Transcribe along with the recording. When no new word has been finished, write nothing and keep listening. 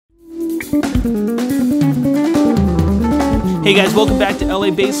Hey guys, welcome back to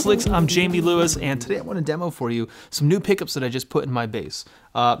LA Bass Licks. I'm Jamie Lewis, and today I want to demo for you some new pickups that I just put in my bass.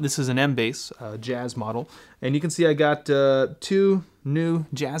 This is an M bass, jazz model, and you can see I got two new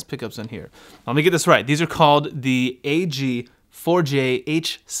jazz pickups in here. Let me get this right. These are called the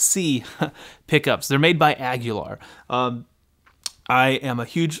AG-4J-HC pickups. They're made by Aguilar. I am a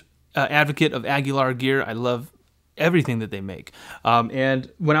huge advocate of Aguilar gear. I love everything that they make.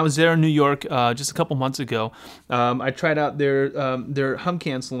 And when I was there in New York just a couple months ago, I tried out their hum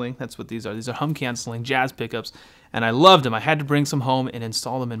canceling. That's what these are. These are hum canceling jazz pickups, and I loved them. I had to bring some home and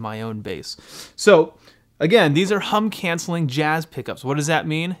install them in my own bass. So again, these are hum canceling jazz pickups. What does that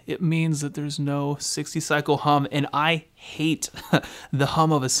mean? It means that there's no 60 cycle hum, and I hate the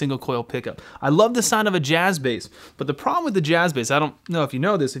hum of a single coil pickup. I love the sound of a jazz bass, but the problem with the jazz bass, I don't know if you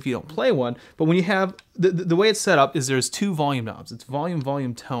know this if you don't play one, but when you have, the way it's set up is there's two volume knobs. It's volume,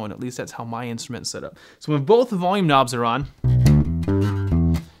 volume, tone. At least that's how my instrument's set up. So when both the volume knobs are on,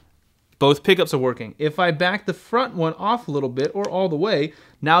 both pickups are working. If I back the front one off a little bit or all the way,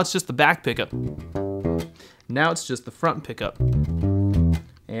 now it's just the back pickup. Now it's just the front pickup.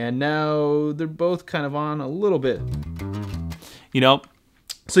 And now they're both kind of on a little bit. You know,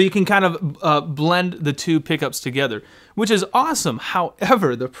 so you can kind of blend the two pickups together, which is awesome.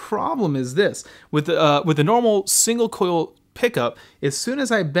 However, the problem is this. With the normal single coil pickup, as soon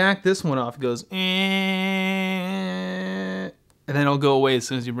as I back this one off, it goes and then it'll go away as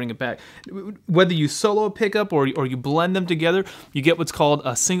soon as you bring it back. Whether you solo a pickup or you blend them together, you get what's called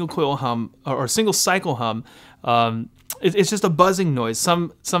a single coil hum or single cycle hum. It's just a buzzing noise.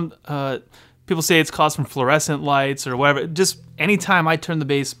 Some people say it's caused from fluorescent lights or whatever. Just anytime I turn the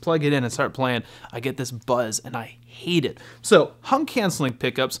bass, plug it in, and start playing, I get this buzz, and I hate it. So hum canceling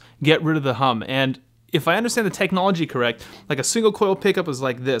pickups get rid of the hum. And if I understand the technology correct, like a single coil pickup is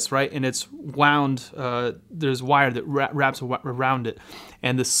like this, right? And it's wound, there's wire that wraps around it.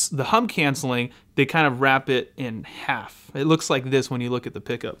 And the hum canceling, they kind of wrap it in half. It looks like this when you look at the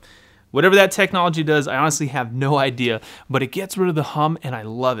pickup. Whatever that technology does, I honestly have no idea, but it gets rid of the hum, and I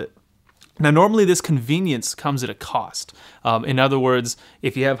love it. Now, normally this convenience comes at a cost. In other words,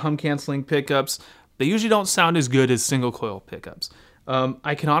 if you have hum canceling pickups, they usually don't sound as good as single coil pickups.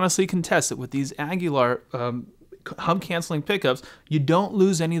 I can honestly contest that with these Aguilar hum canceling pickups, you don't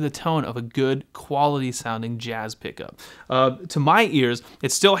lose any of the tone of a good quality sounding jazz pickup. To my ears,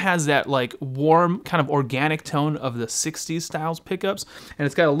 it still has that like warm kind of organic tone of the 60s styles pickups, and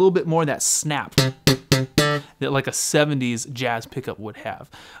it's got a little bit more of that snap that like a 70s jazz pickup would have.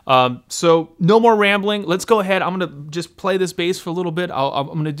 So no more rambling. Let's go ahead. I'm gonna just play this bass for a little bit. I'm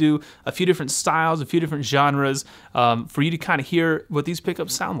gonna do a few different styles, a few different genres for you to kind of hear what these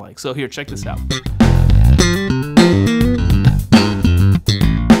pickups sound like. So here, check this out.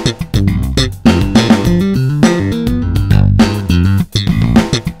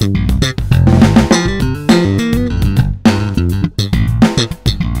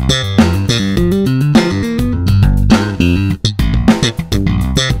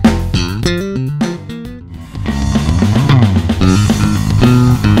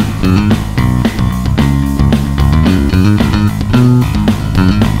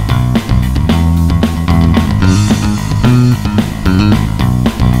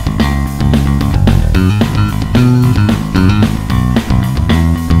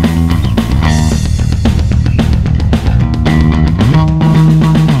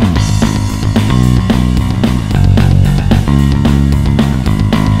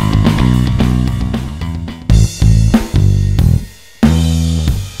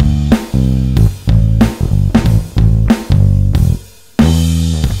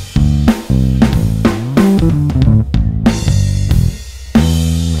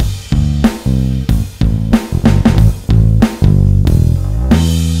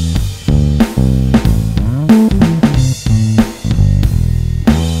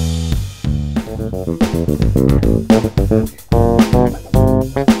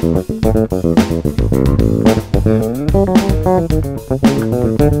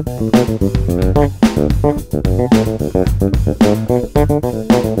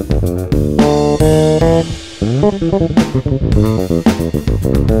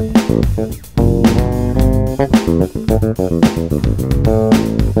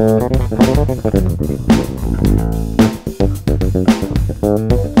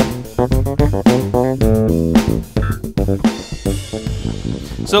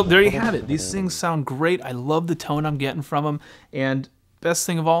 So there you have it. These things sound great. I love the tone I'm getting from them. And best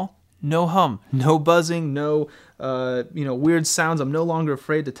thing of all, no hum, no buzzing, no weird sounds. I'm no longer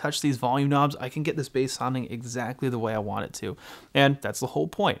afraid to touch these volume knobs. I can get this bass sounding exactly the way I want it to. And that's the whole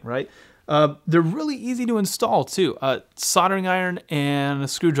point, right? They're really easy to install too. Soldering iron and a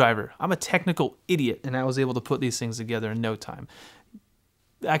screwdriver. I'm a technical idiot, and I was able to put these things together in no time.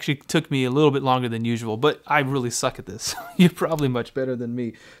 Actually took me a little bit longer than usual, but I really suck at this. You're probably much better than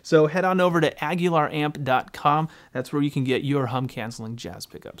me. So head on over to aguilaramp.com. That's where you can get your hum canceling jazz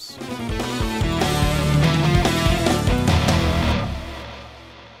pickups.